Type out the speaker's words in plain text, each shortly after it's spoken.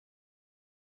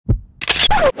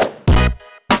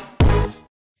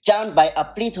Charmed by a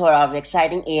plethora of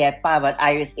exciting AI-powered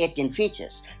iOS 18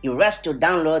 features, you rush to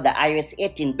download the iOS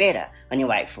 18 beta on your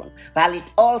iPhone. While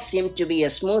it all seemed to be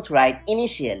a smooth ride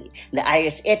initially, the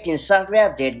iOS 18 software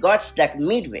update got stuck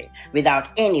midway without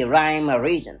any rhyme or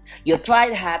reason. You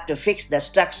tried hard to fix the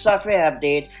stuck software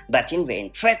update, but in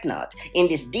vain. Fret not. In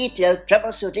this detailed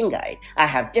troubleshooting guide, I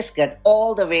have discussed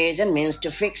all the ways and means to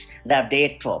fix the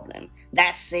update problem.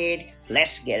 That said,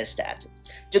 let's get started.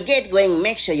 To get going,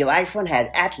 make sure your iPhone has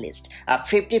at least a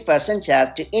 50%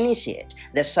 charge to initiate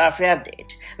the software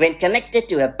update. When connected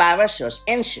to a power source,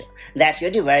 ensure that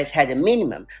your device has a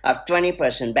minimum of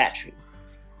 20% battery.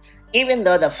 Even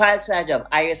though the file size of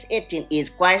iOS 18 is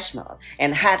quite small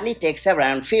and hardly takes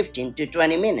around 15 to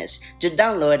 20 minutes to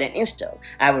download and install,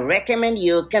 I would recommend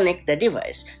you connect the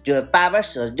device to a power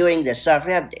source during the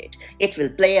software update. It will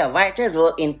play a vital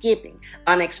role in keeping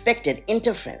unexpected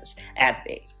interference at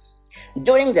bay.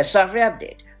 During the software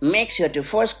update, make sure to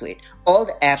force quit all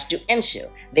the apps to ensure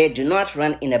they do not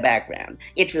run in the background.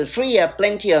 It will free up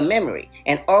plenty of memory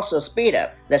and also speed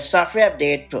up the software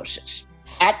update process.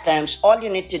 At times, all you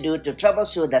need to do to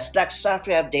troubleshoot the stuck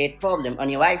software update problem on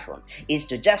your iPhone is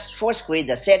to just force quit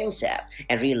the Settings app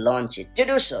and relaunch it. To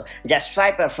do so, just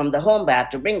swipe up from the home bar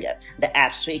to bring up the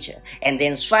apps feature, and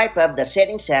then swipe up the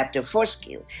Settings app to force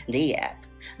kill the app.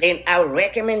 Then I would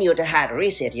recommend you to hard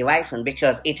reset your iPhone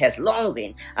because it has long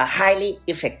been a highly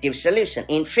effective solution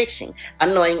in fixing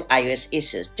annoying iOS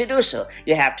issues. To do so,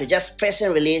 you have to just press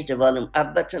and release the volume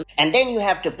up button, and then you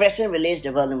have to press and release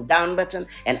the volume down button,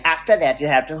 and after that you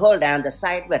have to hold down the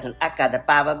side button aka the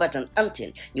power button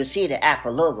until you see the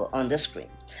Apple logo on the screen.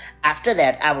 After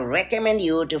that, I would recommend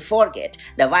you to forget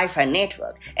the Wi-Fi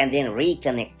network and then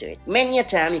reconnect to it. Many a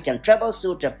time you can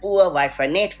troubleshoot a poor Wi-Fi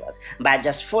network by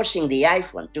just forcing the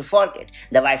iPhone to forget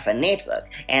the Wi-Fi network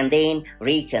and then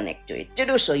reconnect to it. To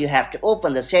do so, you have to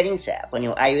open the Settings app on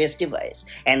your iOS device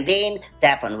and then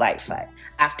tap on Wi-Fi.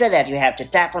 After that, you have to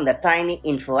tap on the tiny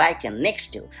info icon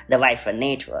next to the Wi-Fi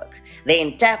network.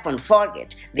 Then tap on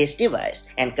Forget this device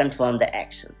and confirm the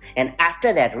action. And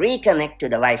after that, reconnect to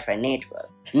the Wi-Fi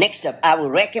network. Next up, I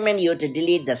would recommend you to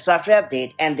delete the software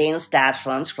update and then start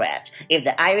from scratch. If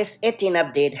the iOS 18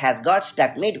 update has got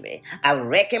stuck midway, I would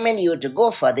recommend you to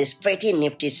go for this pretty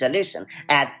nifty solution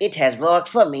as it has worked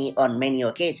for me on many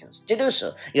occasions. To do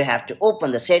so, you have to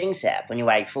open the Settings app on your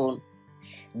iPhone,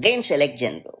 then select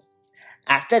General.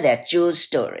 After that, choose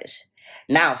Storage.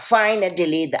 Now find and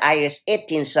delete the iOS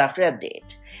 18 software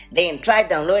update. Then try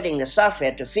downloading the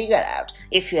software to figure out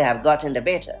if you have gotten the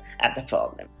better of the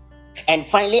problem. And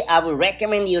finally, I would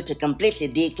recommend you to completely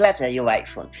declutter your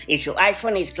iPhone. If your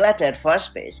iPhone is cluttered for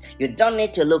space, you don't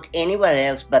need to look anywhere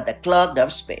else but the clogged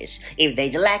up space. If there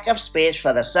is a lack of space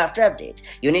for the software update,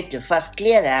 you need to first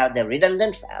clear out the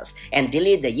redundant files and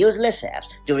delete the useless apps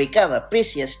to recover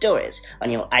precious storage on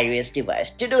your iOS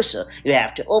device. To do so, you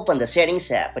have to open the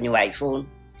Settings app on your iPhone,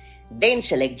 then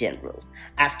select General.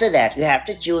 After that, you have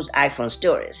to choose iPhone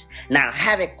Storage. Now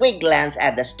have a quick glance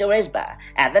at the storage bar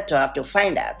at the top to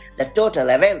find out the total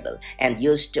available and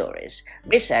used storage.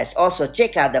 Besides, also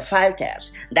check out the file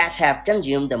tabs that have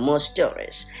consumed the most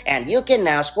storage. And you can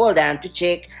now scroll down to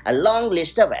check a long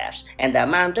list of apps and the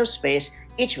amount of space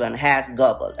each one has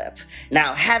gobbled up.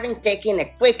 Now, having taken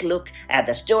a quick look at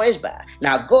the storage bar,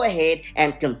 now go ahead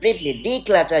and completely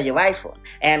declutter your iPhone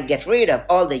and get rid of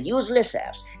all the useless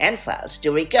apps and files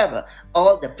to recover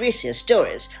all the precious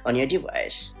storage on your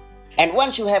device. And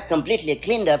once you have completely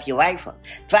cleaned up your iPhone,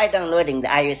 try downloading the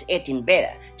iOS 18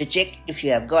 beta to check if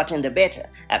you have gotten the better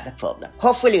of the problem.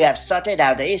 Hopefully you have sorted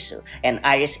out the issue and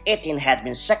iOS 18 has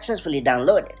been successfully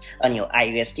downloaded on your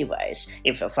iOS device.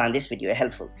 If you found this video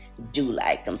helpful, do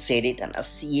like and share it, and I'll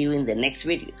see you in the next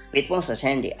video with more such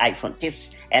handy iPhone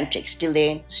tips and tricks. Till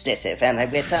then, stay safe and have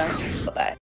a great time. Bye-bye.